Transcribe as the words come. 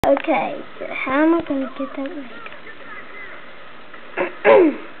Okay, so how am I gonna get that right?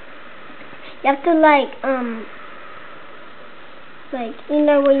 You have to like you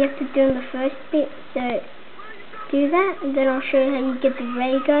know what you have to do in the first bit, so do that and then I'll show you how you get the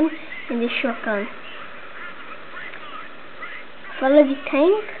ray gun and the shotgun. Follow the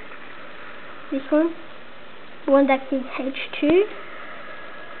tank, this one, the one that gives H2,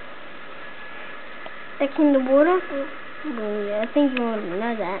 that's in the water. Well, yeah, I think you already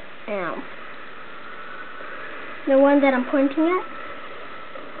know that. Ow. The one that I'm pointing at.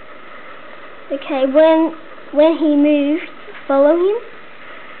 Okay, when he moves, follow him,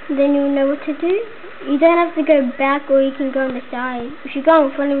 then you'll know what to do. You don't have to go back, or you can go on the side. If you go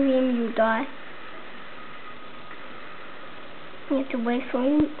in front of him, you'll die. You have to wait for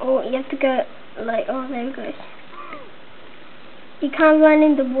him, or you have to go like, oh, there he goes. You can't run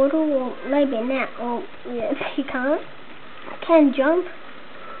in the water, or maybe not, or yes, you can't. You can jump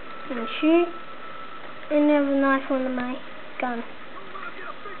and shoot, and have a knife on my gun.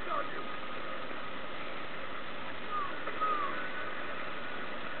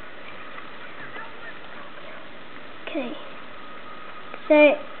 Okay,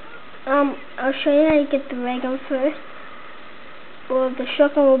 so I'll show you how you get the ray gun first. Well, the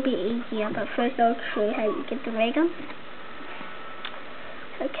shotgun will be easier, but first I'll show you how you get the ray gun.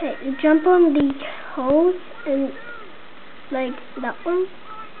 Okay, you jump on the holes and like that one.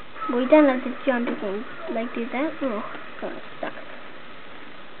 Well, you don't have to jump, you can like do that. Oh god, it's stuck.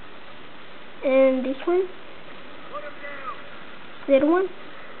 And this one, little one,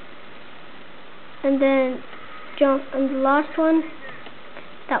 and then jump on the last one,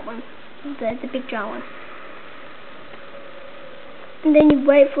 that one, the big giant one. And then you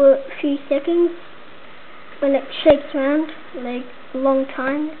wait for a few seconds. When it shakes around, like a long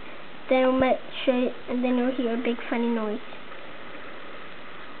time, then it'll make shake, and then you'll hear a big funny noise.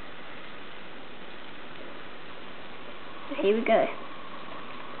 Here we go.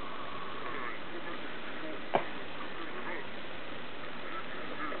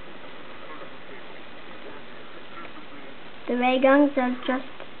 The ray guns are just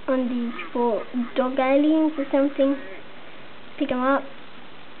on these for dog aliens or something. Pick them up.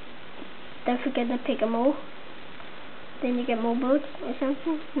 Don't forget to pick them all. Then you get more bullets or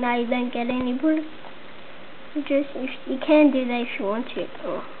something. Now you don't get any bullets. You can do that if you want to.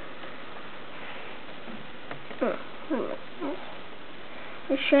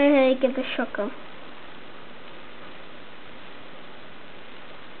 I'll show you how you get the shotgun.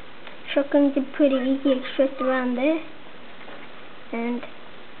 Shotguns are pretty easy. It's just around there, and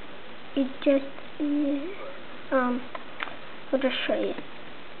it just I'll just show you.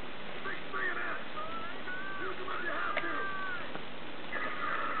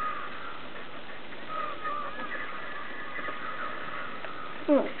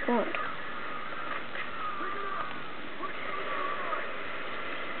 Oh god.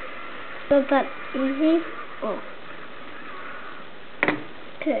 Not that easy. Oh.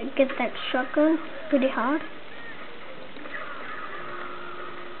 To get that shotgun, pretty hard.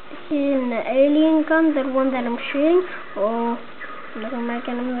 This is an alien gun, the one that I'm shooting. Oh, I'm not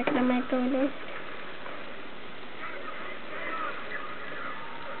gonna make this.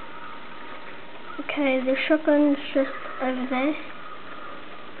 Okay, the shotgun's just over there.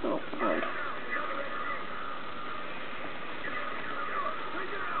 Oh god.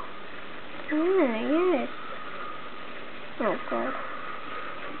 Yes. Oh god.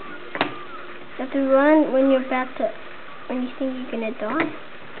 You have to run when you think you're gonna die.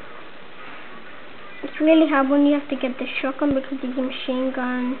 It's really hard when you have to get the shotgun because there's a machine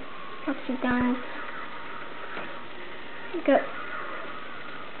gun, lots of guns. Go.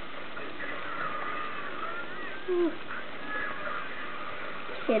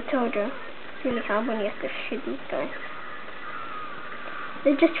 See, I told you. It's really hard when you have to shoot these guys.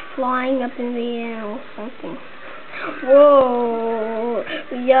 They're just flying up in the air or something. Whoa!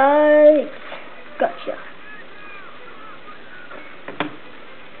 Yikes! Gotcha.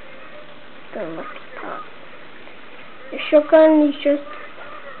 The lucky part. The shotgun is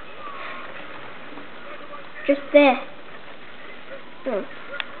just there.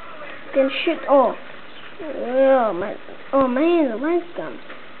 Then shoot off. Oh man, the lens gun.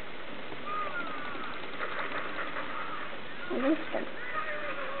 The lens gun.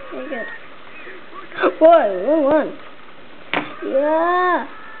 Very good. Whoa, wrong one. Yeah.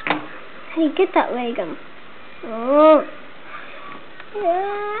 How do you get that ray gun? Oh.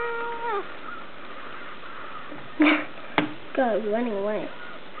 Yeah. God, running away.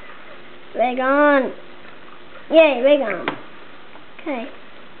 Ray gun. Yay, ray gun. Okay.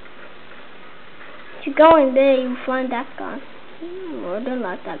 If you go in there, you find that gun. I don't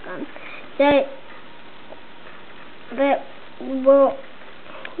like that gun. Well,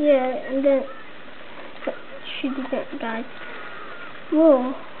 yeah, and then shoot the guys.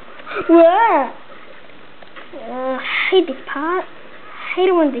 Whoa. Whoa! I hate this part. I hate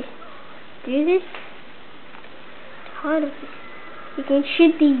it when they do this. It's hard of this. You can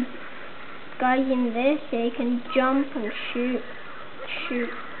shoot the guys in there, so you can jump and shoot.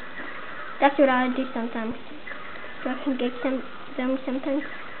 That's what I do sometimes. So I can get them sometimes.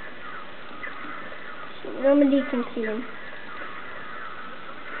 So nobody can see them.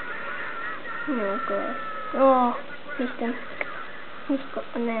 Oh god. Oh, missed them. He's got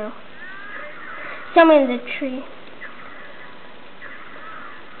one now. Someone in the tree.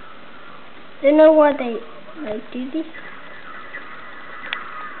 Don't know why they do this.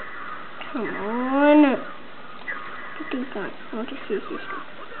 Come on. Get the gun. I'll just use this one.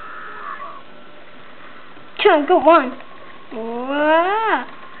 Come on, go on. Whoa.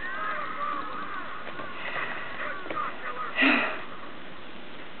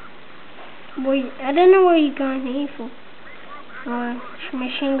 Boy, I don't know what you're going here for.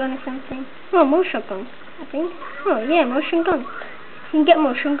 Machine gun or something. Oh, motion gun, I think. Oh yeah, motion gun. You can get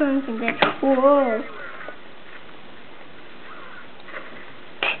motion guns in there. Whoa.